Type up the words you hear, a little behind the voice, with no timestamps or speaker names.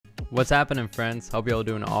What's happening, friends? Hope y'all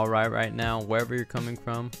doing all right now, wherever you're coming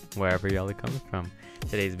from, wherever y'all are coming from.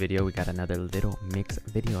 Today's video, we got another little mix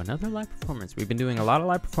video, another live performance. We've been doing a lot of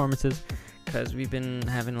live performances because we've been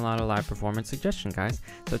having a lot of live performance suggestion, guys.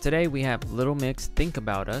 So today we have Little Mix Think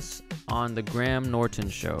About Us on the Graham Norton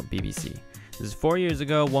show, BBC. This is 4 years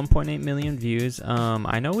ago, 1.8 million views.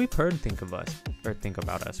 I know we've heard Think About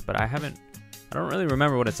Us, but I don't really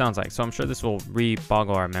remember what it sounds like, so I'm sure this will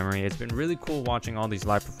re-boggle our memory. It's been really cool watching all these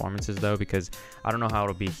live performances though, because I don't know how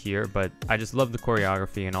it'll be here, but I just love the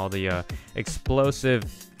choreography and all the explosive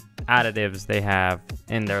additives they have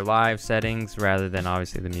in their live settings rather than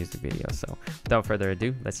obviously the music video. So without further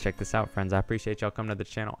ado, let's check this out, friends. I appreciate y'all coming to the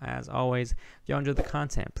channel as always. If y'all enjoy the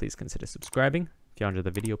content, please consider subscribing. If y'all enjoy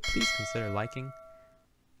the video, please consider liking.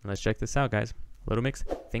 And let's check this out, guys. Little Mix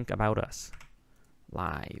Think About Us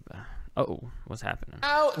live. Oh, what's happening?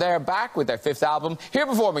 Now they're back with their 5th album. Here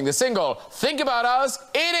performing the single Think About Us,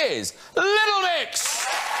 it is Little Mix.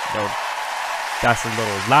 Yo, that's a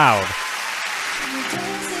little loud.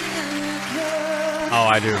 Oh,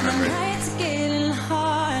 I do remember it.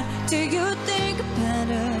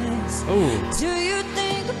 Oh. Do you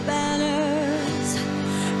think about us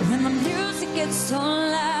when the music gets so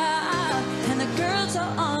loud and the girls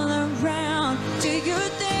are all around? Do you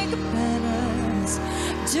think about us?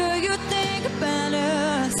 Do you think about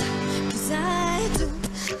us? 'Cause I do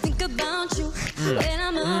think about you when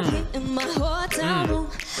I'm up here in my hotel room.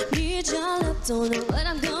 Need your love, don't know what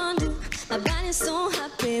I'm gonna do. My body's so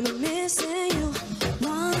hot, baby, missing you.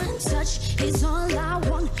 One touch is all I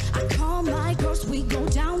want. I call my girls, we go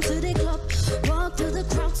down to the club, walk through the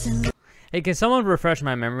crowds and... Hey, can someone refresh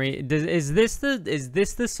my memory? Is this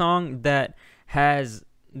the song that has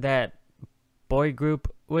that boy group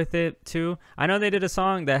with it too? I know they did a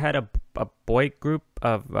song that had a boy group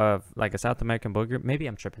of like a South American boy group. Maybe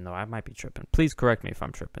I'm tripping though. I might be tripping. Please correct me if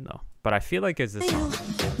I'm tripping though. But I feel like it's this song.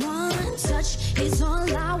 One touch is all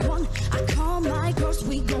I want. I call my girls,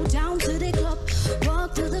 we go down to the club,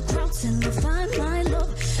 walk through the crowds and we'll find my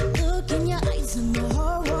love. Look in your eyes and the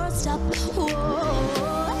whole world stop.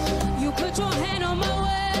 Whoa. You put your hand on my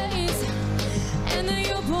waist and then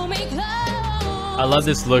you pull me close. I love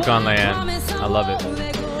this look on Leanne. I love it.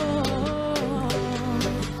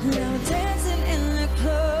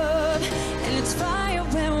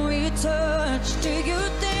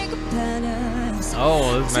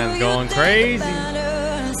 Oh, this man's going crazy.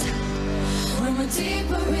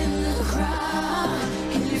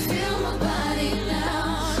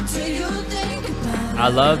 I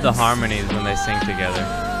love the harmonies when they sing together.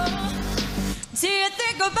 Do you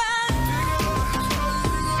think about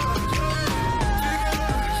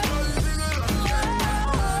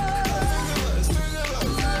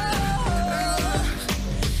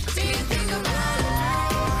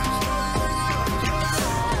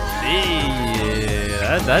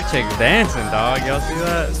That chick's dancing, dog. Y'all see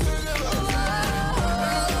that?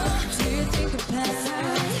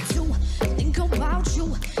 Think about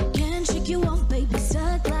you, can't shake you off, baby,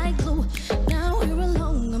 stuck like glue. Now we're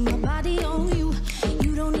alone, and my body on you.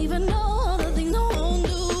 You don't even know all the things I won't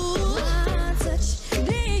do. I touch,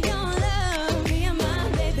 be your love, me and my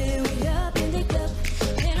baby, we up in the club.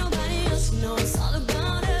 Ain't nobody else who knows all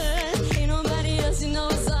about us. Ain't nobody else who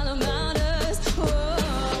knows all about us.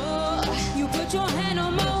 Whoa, you put your hand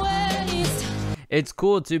on my waist. It's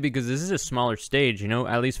cool too because this is a smaller stage, you know,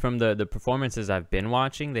 at least from the performances I've been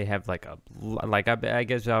watching. They have like I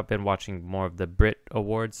guess I've been watching more of the Brit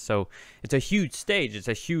Awards, so it's a huge stage, it's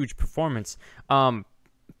a huge performance.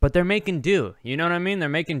 But they're making do, you know what I mean? They're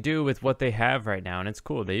making do with what they have right now, and it's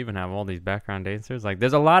cool. They even have all these background dancers. Like,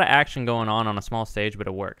 there's a lot of action going on a small stage, but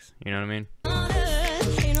it works, you know what I mean?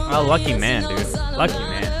 Oh, lucky man, dude. Lucky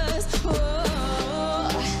man.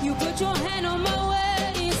 You put your hand on my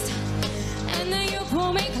waist and then you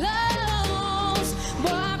pull me close. Boy,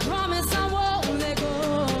 I promise I won't let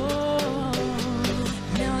go.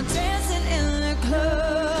 Now I'm dancing in the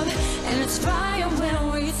club and it's fire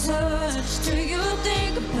when we touch. Do you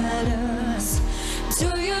think about us? Do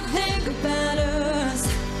you think about us?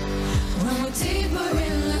 When we're deeper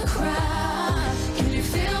in the crowd, can you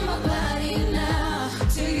feel my body now?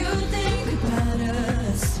 Do you think about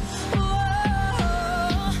us?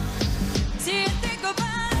 Whoa. Do you think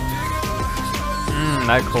about us?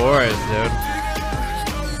 That chorus, dude.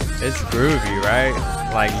 It's groovy, right?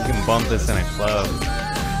 Like, you can bump this in a club.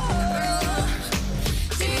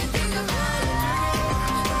 Do you think about us?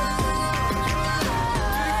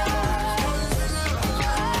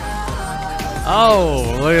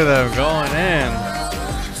 Oh, look at them going in.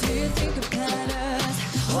 Do you think about us?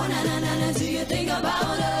 Oh, na na na na. Do you think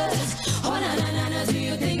about us? Oh, na na na na. Do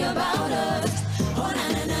you think about us? Oh, na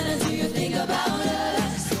na na na.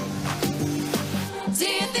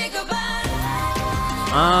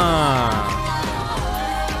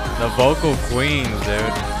 The vocal queens,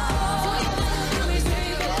 dude.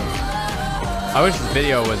 I wish this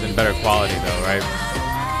video was in better quality though, right?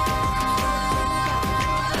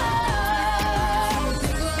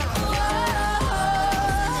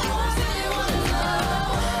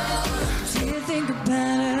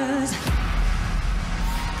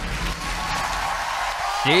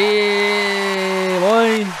 Yeah, boy.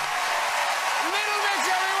 Little Mix,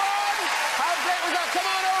 everyone! How great was that? Come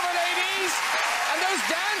on over, ladies! And those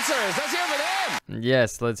dancers, let's hear for them!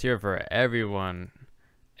 Yes, let's hear it for everyone.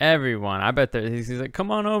 Everyone. I bet he's like,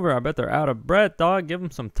 come on over. I bet they're out of breath, dog. Give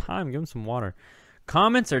them some time. Give them some water.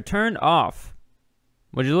 Comments are turned off.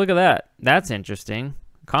 Would you look at that? That's interesting.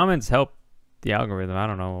 Comments help the algorithm. I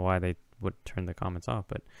don't know why they would turn the comments off,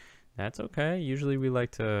 but that's okay. Usually we like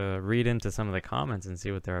to read into some of the comments and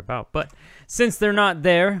see what they're about. But since they're not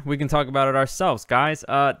there, we can talk about it ourselves, guys.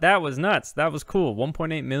 That was nuts. That was cool.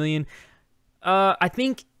 1.8 million. I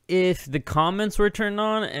think if the comments were turned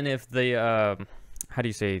on and if the how do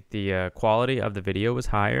you say, the quality of the video was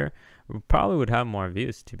higher, we probably would have more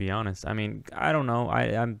views, to be honest. I mean, I don't know.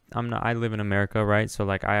 I live in America, right? So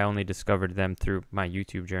like I only discovered them through my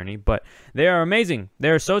YouTube journey, but they are amazing.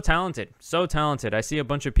 They're so talented. So talented. I see a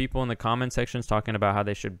bunch of people in the comment sections talking about how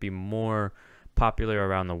they should be more popular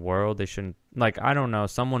around the world. They shouldn't, like, I don't know,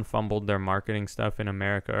 someone fumbled their marketing stuff in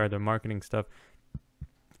America or their marketing stuff,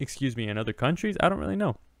 excuse me, in other countries. I don't really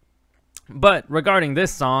know. But regarding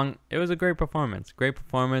this song, it was a great performance. Great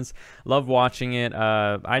performance. Love watching it.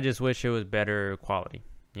 I just wish it was better quality.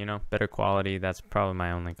 You know, better quality. That's probably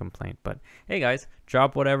my only complaint. But hey, guys,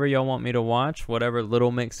 drop whatever y'all want me to watch. Whatever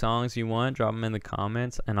Little Mix songs you want, drop them in the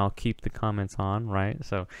comments, and I'll keep the comments on, right?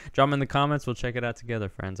 So drop them in the comments. We'll check it out together,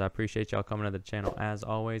 friends. I appreciate y'all coming to the channel as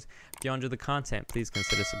always. If you enjoyed the content, please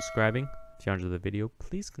consider subscribing. If you enjoyed the video,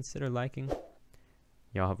 please consider liking.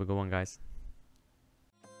 Y'all have a good one, guys.